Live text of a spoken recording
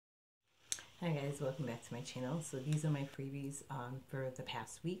Hi guys, welcome back to my channel. So these are my freebies for the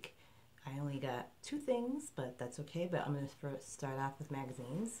past week. I only got 2 things, but that's okay. But I'm going to first start off with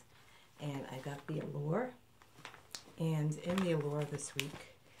magazines. And I got the Allure. And in the Allure this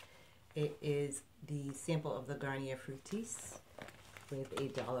week, it is the sample of the Garnier Fructis with a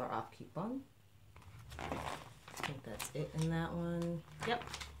 $1 off coupon. I think that's it in that one. Yep.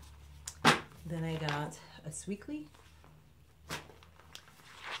 Then I got a Sweetly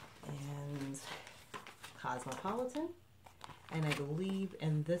and Cosmopolitan, and I believe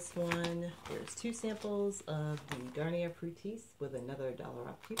in this one there's 2 samples of the Garnier Fructis with another $1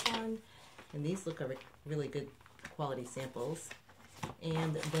 off coupon, and these look like really good quality samples.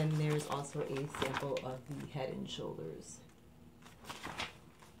 And then there's also a sample of the Head and Shoulders.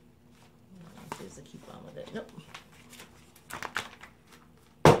 There's a coupon with it. Nope.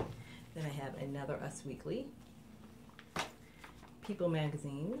 Then I have another Us Weekly, People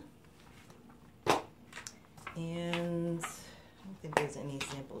Magazine, and I don't think there's any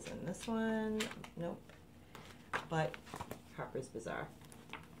samples in this one. Nope. But Harper's Bazaar.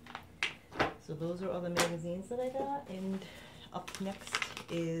 So those are all the magazines that I got. And up next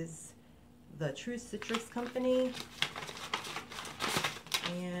is the True Citrus Company.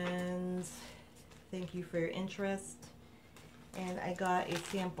 And thank you for your interest. And I got a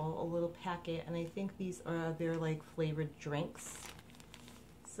sample, a little packet, and I think these are their like flavored drinks.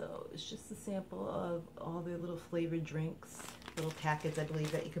 So it's just a sample of all their little flavored drinks, little packets, I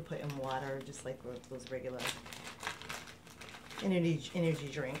believe, that you could put in water, just like those regular energy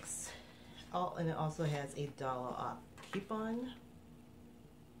drinks. And it also has a $1 off coupon.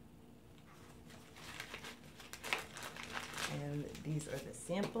 And these are the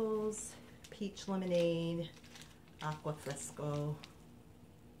samples: peach lemonade, aqua fresco.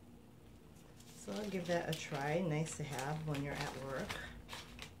 So I'll give that a try. Nice to have when you're at work.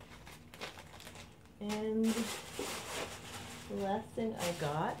 And the last thing I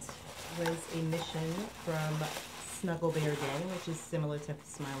got was a mission from Snuggle Bear Den, which is similar to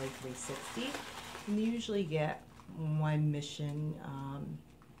Smiley 360. You usually get 1 mission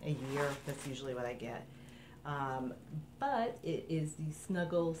a year. That's usually what I get. But it is the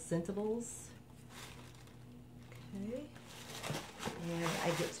Snuggle Scentables. Okay. And I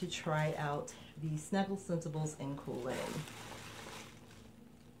get to try out the Snuggle Scentables in Kool-Aid.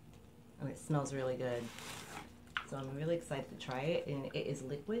 And it smells really good. So I'm really excited to try it. And it is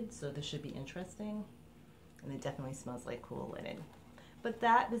liquid, so this should be interesting. And it definitely smells like Kool-Aid. But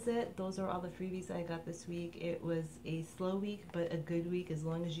that is it. Those are all the freebies I got this week. It was a slow week, but a good week. As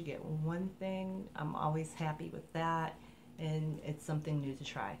long as you get 1 thing, I'm always happy with that. And it's something new to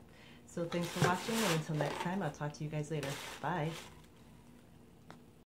try. So thanks for watching, and until next time, I'll talk to you guys later. Bye.